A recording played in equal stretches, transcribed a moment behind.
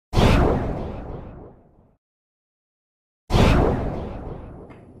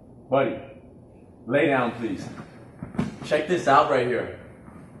Buddy, lay down, please. Check this out right here.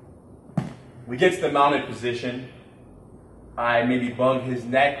 We get to the mounted position. I maybe bug his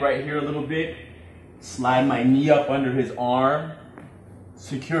neck right here a little bit. Slide my knee up under his arm.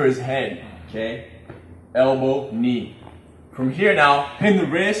 Secure his head, okay? Elbow, knee. From here now, pin the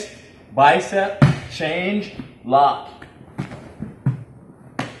wrist, bicep, change, lock,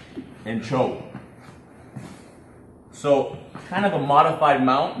 and choke. So, kind of a modified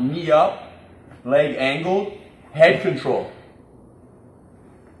mount, knee up, leg angled, head control.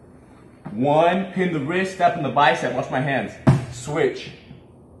 1, pin the wrist, step in the bicep, watch my hands. Switch,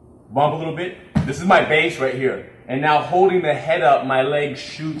 bump a little bit. This is my base right here. And now holding the head up, my leg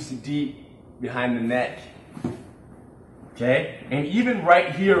shoots deep behind the neck. Okay? And even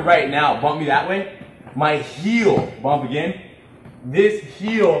right here, right now, bump me that way. My heel, bump again. This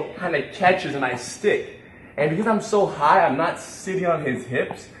heel kind of catches and I stick. And because I'm so high, I'm not sitting on his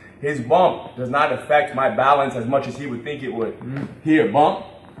hips. His bump does not affect my balance as much as he would think it would. Here, bump,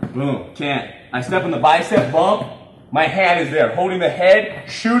 boom, can't. I step on the bicep, bump. My hand is there, holding the head,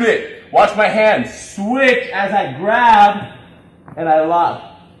 shoot it. Watch my hand, switch as I grab and I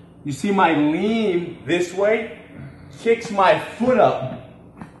lock. You see my lean this way, kicks my foot up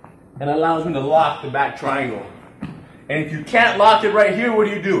and allows me to lock the back triangle. And if you can't lock it right here, what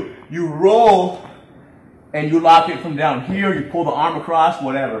do? You roll and you lock it from down here, you pull the arm across,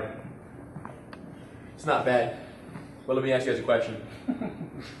 whatever. It's not bad. But let me ask you guys a question.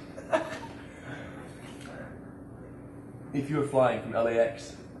 If you were flying from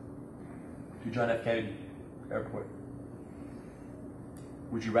LAX to John F. Kennedy Airport,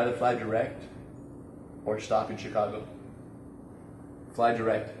 would you rather fly direct or stop in Chicago? Fly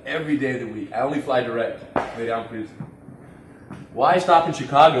direct every day of the week. I only fly direct. Lay down, please. Why stop in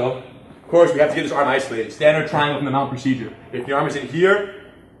Chicago? Of course, we have to get this arm isolated. Standard triangle from the mount procedure. If the arm is in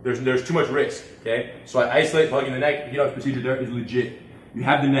here, there's too much risk, okay? So I isolate, plug in the neck. If you know the procedure there is legit. You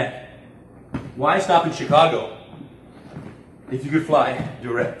have the neck. Why stop in Chicago if you could fly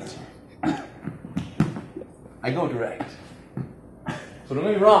direct? I go direct. So don't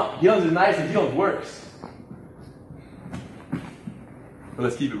get me wrong, heels is nice and heels works. But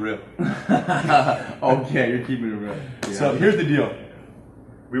let's keep it real. Okay, you're keeping it real. Yeah. So here's the deal.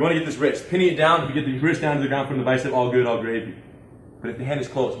 We want to get this wrist. Pinning it down, if you get the wrist down to the ground from the bicep, all good, all gravy. But if the hand is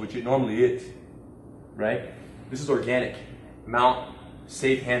close, which it normally is, right? This is organic. Mount,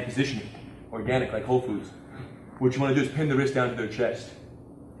 safe hand positioning. Organic, like Whole Foods. What you want to do is pin the wrist down to their chest.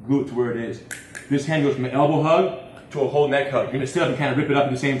 Glue it to where it is. This hand goes from an elbow hug to a whole neck hug. You're going to sit up and kind of rip it up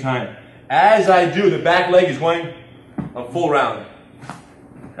at the same time. As I do, the back leg is going a full round.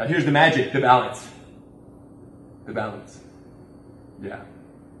 Now here's the magic, the balance. The balance. Yeah.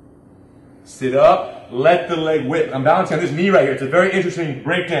 Sit up, let the leg whip. I'm balancing on this knee right here. It's a very interesting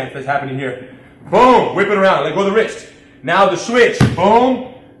break dance that's happening here. Boom, whip it around, let go of the wrist. Now the switch,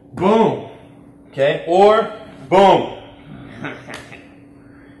 boom, boom. Okay, or boom.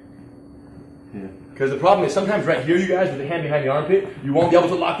 Because the problem is sometimes right here, you guys, with the hand behind the armpit, you won't be able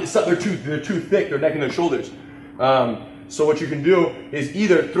to lock this up. They're too thick, their neck and their shoulders. So what you can do is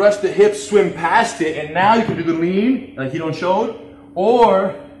either thrust the hips, swim past it, and now you can do the lean, like Hidon showed,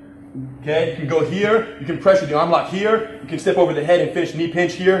 or, okay, you can go here, you can pressure the arm lock here, you can step over the head and finish knee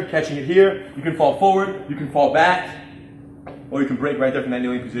pinch here, catching it here, you can fall forward, you can fall back, or you can break right there from that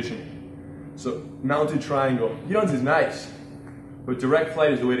kneeling position. So, mounted triangle. Hidon's is nice, but direct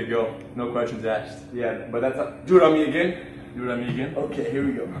flight is the way to go. No questions asked. Yeah, but that's not, do it on me again. Do it on me again. Okay, here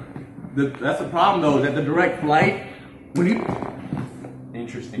we go. That's the problem though, that the direct flight, when you,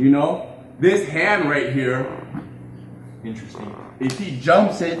 interesting. You know, this hand right here, interesting. If he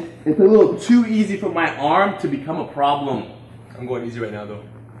jumps it, it's a little too easy for my arm to become a problem. I'm going easy right now though.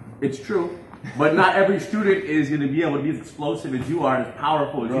 It's true. But not every student is going to be able to be as explosive as you are and as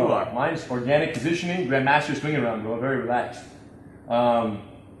powerful as you are. Mine's organic positioning, Grandmaster swing around, bro. Very relaxed.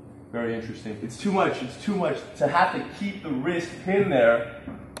 Very interesting. It's too much to have to keep the wrist pinned there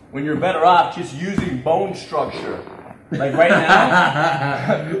when you're better off just using bone structure. Like right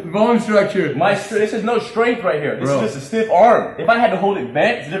now, bone structure. This is no strength right here. This is just a stiff arm. If I had to hold it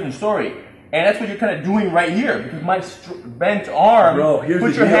bent, it's a different story. And that's what you're kind of doing right here, because my bent arm,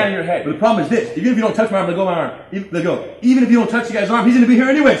 put your hand on your head. But the problem is this, even if you don't touch my arm, let go of my arm. Let go. Even if you don't touch the guy's arm, he's going to be here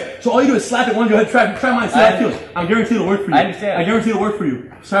anyways. So all you do is slap it once, go ahead, try mine, see how it feels. I guarantee it'll work for you. I understand. I guarantee it'll work for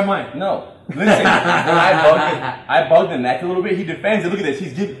you. Try mine. No. Listen, when I bugged the neck a little bit, he defends it. Look at this.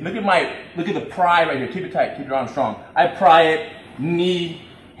 Look at the pry right here. Keep it tight. Keep your arm strong. I pry it, knee,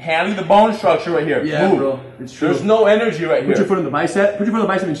 handling the bone structure right here. Yeah, Move. bro. It's true. There's no energy right here. Put your foot on the bicep. Put your foot on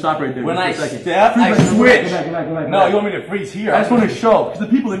the bicep and stop right there. When just I for a second. step, Freeze I back, switch. Go back. No, you want me to freeze here? I just want to show because the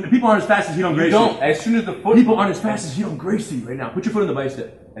people aren't as fast as Hidon Gracie. don't. As soon as the foot People aren't as fast as Hidon Gracie right now. Put your foot on the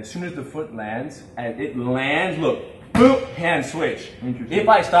bicep. As soon as the foot lands, and it lands, look, boop, hand switch. Interesting. If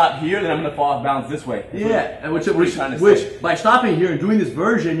I stop here, then I'm gonna fall off balance this way. Yeah, and What are you trying to say? by stopping here and doing this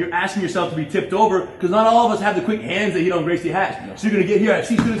version, you're asking yourself to be tipped over because not all of us have the quick hands that Hidon Gracie has. So you're gonna get here. I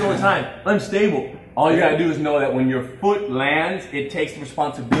see students all the time, unstable. All you gotta do is know that when your foot lands, it takes the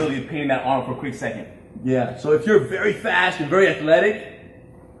responsibility of pinning that arm for a quick second. Yeah. So if you're very fast and very athletic,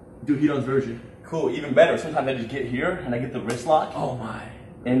 do Hidon's version. Cool, even better. Sometimes I just get here and I get the wrist lock. Oh my!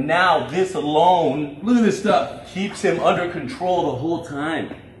 And now this alone Look at this stuff. keeps him under control the whole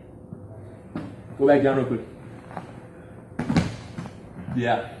time. Go back down real quick.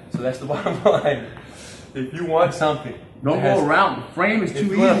 Yeah, so that's the bottom line. If you want something, Don't that has- go around. The frame is If too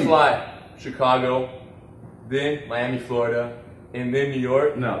you want to easy. fly Chicago, then Miami, Florida, and then New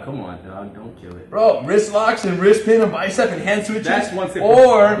York. No, come on, dog. Don't kill it. Bro, wrist locks and wrist pin and bicep and hand switches. That's one thing.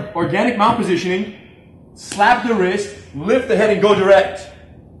 Or organic mount positioning, slap the wrist, lift the head and go direct.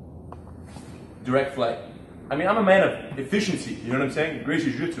 Direct flight. I mean, I'm a man of efficiency, you know what I'm saying?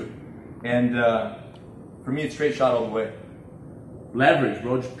 Gracie Jiu-Jitsu. And for me, it's straight shot all the way. Leverage,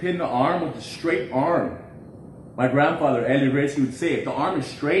 bro. Just pin the arm with a straight arm. My grandfather, Ellie Gracie, would say, if the arm is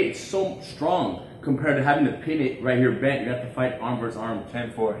straight, it's so strong compared to having to pin it right here bent. You have to fight arm versus arm.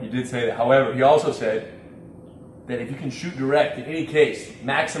 10-4. He did say that. However, he also said that if you can shoot direct in any case,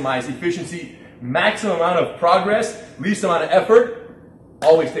 maximize efficiency, maximum amount of progress, least amount of effort,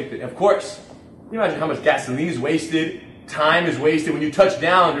 always take it. Of course, can you imagine how much gasoline is wasted, time is wasted when you touch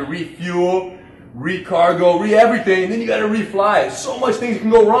down to refuel, re-cargo, re-everything, and then you gotta re-fly. So much things can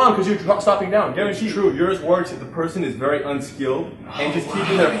go wrong because you're stopping down. Guaranteed. It's true. Yours works if the person is very unskilled and just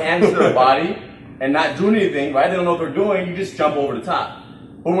keeping their hands to their body and not doing anything, right? They don't know what they're doing, you just jump over the top.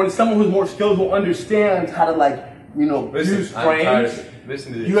 But when it's someone who's more skilled, who understands how to use frames,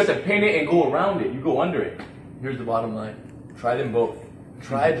 Listen to this. you have to pin it and go around it. You go under it. Here's the bottom line. Try them both.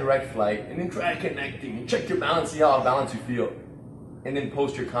 Try direct flight and then try connecting and check your balance, see how balanced you feel. And then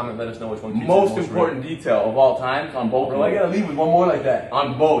post your comment, let us know which one keeps Most the important detail of all times on both Bro, I of gotta them. leave with one more like that.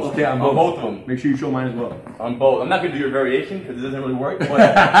 On both. Okay, on both of them. Make sure you show mine as well. On both. I'm not gonna do your variation because it doesn't really work. But what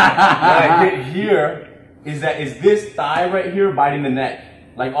I get here is this thigh right here biting the neck,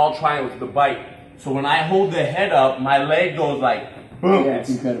 like all triangles, the bite. So when I hold the head up, my leg goes like boom. Yeah, it's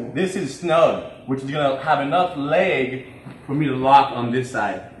incredible. This is snug, which is gonna have enough leg for me to lock on this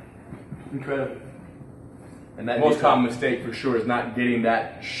side. Incredible. And that most common mistake for sure is not getting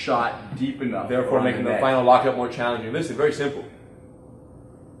that shot deep enough. Therefore, on making the neck. final lockup more challenging. Listen, very simple.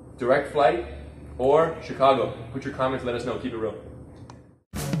 Direct flight or Chicago. Put your comments, let us know. Keep it real.